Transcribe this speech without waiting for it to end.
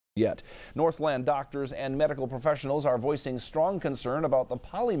yet. Northland doctors and medical professionals are voicing strong concern about the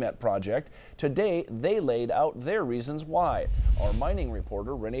Polymet project. Today, they laid out their reasons why. Our mining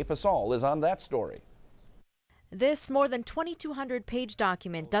reporter, Renee Pasal, is on that story. This more than 2,200-page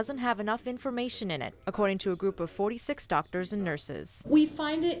document doesn't have enough information in it, according to a group of 46 doctors and nurses. We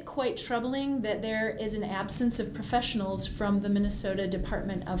find it quite troubling that there is an absence of professionals from the Minnesota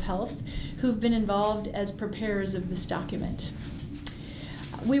Department of Health who've been involved as preparers of this document.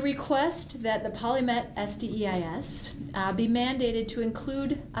 We request that the Polymet SDEIS be mandated to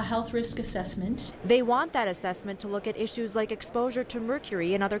include a health risk assessment. They want that assessment to look at issues like exposure to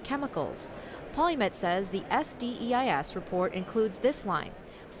mercury and other chemicals. Polymet says the SDEIS report includes this line: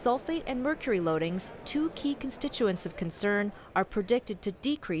 sulfate and mercury loadings, two key constituents of concern, are predicted to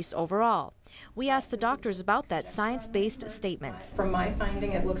decrease overall. We asked the doctors about that science-based statement. From my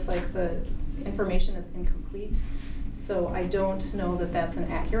finding, it looks like the information is incomplete. So I don't know that that's an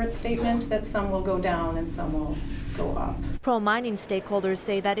accurate statement, that some will go down and some will go up. Pro-mining stakeholders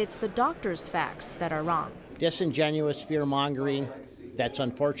say that it's the doctors' facts that are wrong. Disingenuous fear-mongering, that's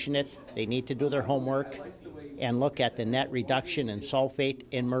unfortunate. They need to do their homework and look at the net reduction in sulfate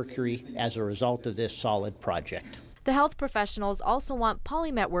and mercury as a result of this solid project. The health professionals also want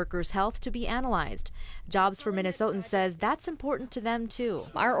Polymet workers' health to be analyzed. Jobs for Minnesotans says that's important to them too.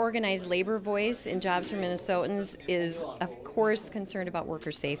 Our organized labor voice in Jobs for Minnesotans is of course concerned about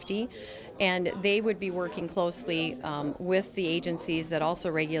worker safety, and they would be working closely with the agencies that also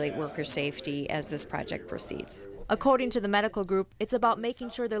regulate worker safety as this project proceeds. According to the medical group, it's about making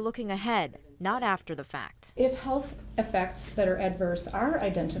sure they're looking ahead, not after the fact. If health effects that are adverse are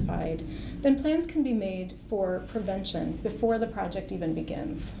identified, then plans can be made for prevention before the project even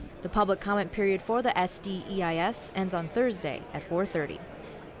begins. The public comment period for the SDEIS ends on Thursday at 4:30.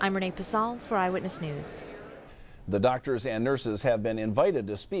 I'm Renee Pasal for Eyewitness News. The doctors and nurses have been invited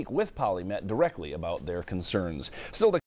to speak with Polymet directly about their concerns. Still,